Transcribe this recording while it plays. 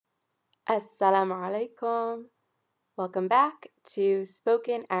Assalamu alaikum. Welcome back to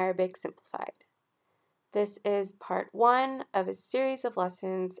Spoken Arabic Simplified. This is part 1 of a series of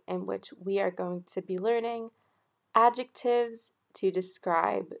lessons in which we are going to be learning adjectives to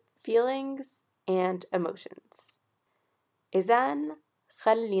describe feelings and emotions. إذن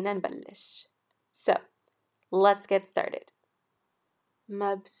خلينا نبلش. So, let's get started.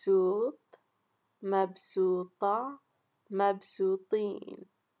 مبسوط مبسوطة مبسوطين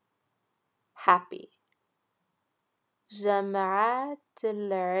happy. جمعات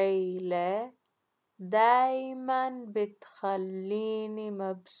العيلة دايما بتخليني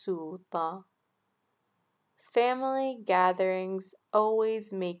مبسوطة. Family gatherings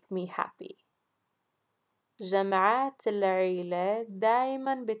always make me happy. جمعات العيلة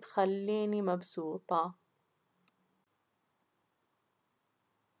دايما بتخليني مبسوطة.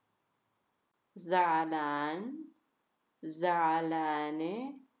 زعلان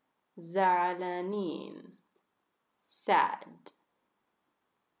زعلانة زعلانين sad.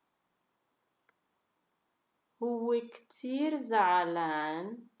 هو كتير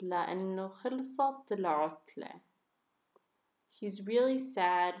زعلان لأنه خلصت العطلة. He's really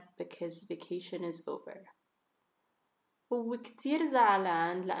sad because vacation is over. هو كتير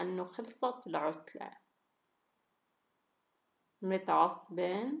زعلان لأنه خلصت العطلة.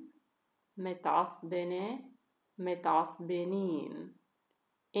 متعصبن متعصبنة متعصبنين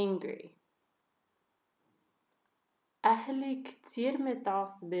angry. أهلي كتير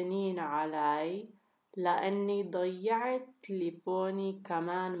متعصبنين علي لأني ضيعت تليفوني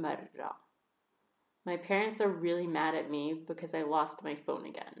كمان مرة. My parents are really mad at me because I lost my phone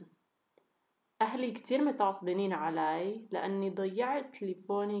again. أهلي كتير متعصبنين علي لأني ضيعت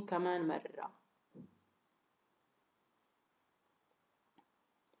تليفوني كمان مرة.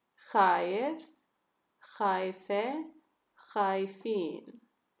 خايف خايفة خايفين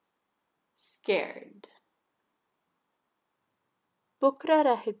scared. بكرة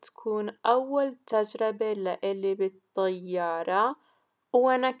رح تكون أول تجربة لإلي بالطيارة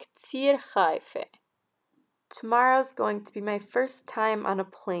وأنا كتير خايفة. Tomorrow's going to be my first time on a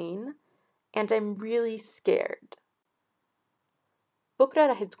plane and I'm really scared. بكرة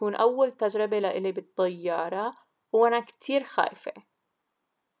رح تكون أول تجربة لإلي بالطيارة وأنا كتير خايفة.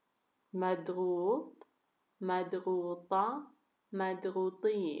 مضغوط مضغوطة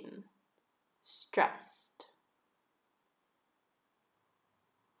مضغوطين stressed.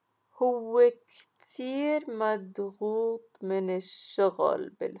 هو كتير مضغوط من الشغل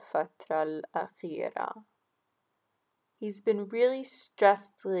بالفترة الأخيرة. He's been really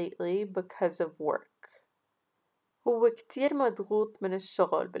stressed lately because of work. هو كتير مضغوط من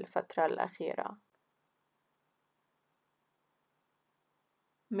الشغل بالفترة الأخيرة.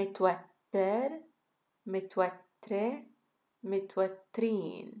 متوتر متوترة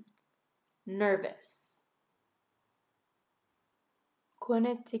متوترين nervous.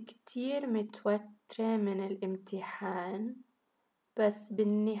 كنت كتير متوترة من الامتحان بس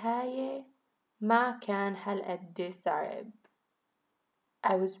بالنهاية ما كان هالقد صعب.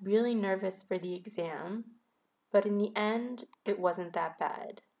 I was really nervous for the exam, but in the end it wasn't that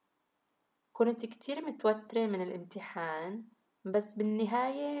bad. كنت كتير متوترة من الامتحان بس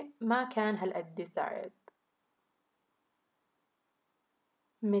بالنهاية ما كان هالقد صعب.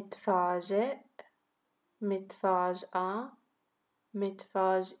 متفاجئ متفاجئة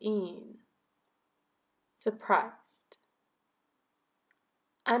متفاجئين surprised.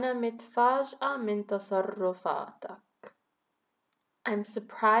 أنا متفاجئة من تصرفاتك. I'm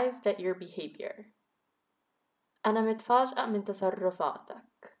surprised at your behavior. أنا متفاجئة من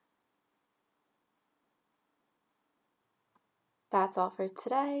تصرفاتك. That's all for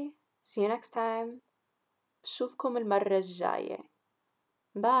today. See you next time. بشوفكم المرة الجاية.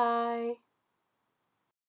 Bye.